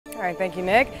All right, thank you,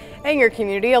 Nick. In your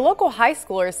community, a local high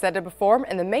schooler is set to perform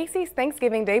in the Macy's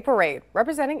Thanksgiving Day Parade,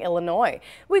 representing Illinois.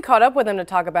 We caught up with him to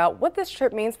talk about what this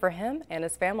trip means for him and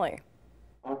his family.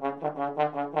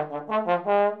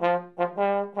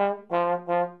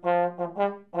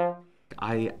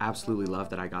 I absolutely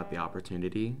love that I got the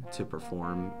opportunity to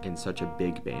perform in such a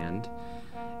big band.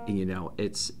 And, you know,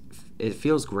 it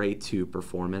feels great to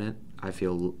perform in it. I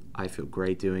feel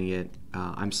great doing it.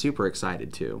 I'm super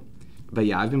excited too. But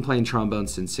yeah, I've been playing trombone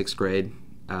since 6th grade,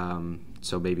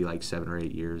 so maybe like 7 or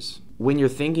 8 years. When you're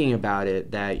thinking about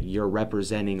it, that you're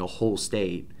representing a whole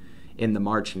state in the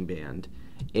marching band,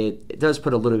 it does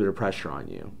put a little bit of pressure on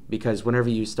you, because whenever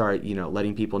you start, you know,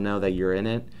 letting people know that you're in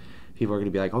it, people are going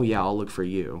to be like, oh yeah, I'll look for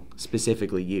you,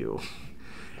 specifically you.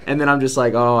 And then I'm just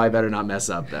like, oh, I better not mess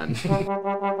up then.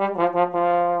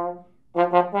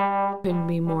 Couldn't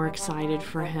be more excited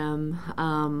for him.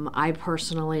 I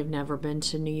personally have never been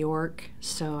to New York,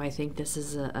 so I think this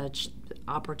is a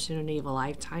opportunity of a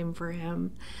lifetime for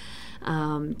him.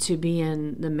 To be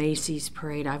in the Macy's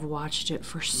parade, I've watched it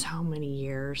for so many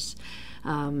years.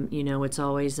 You know, it's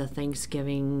always a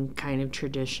Thanksgiving kind of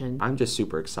tradition. I'm just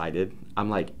super excited. I'm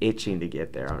like itching to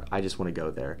get there. I just want to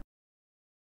go there.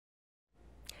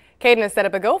 Caden has set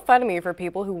up a GoFundMe for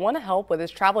people who want to help with his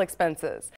travel expenses.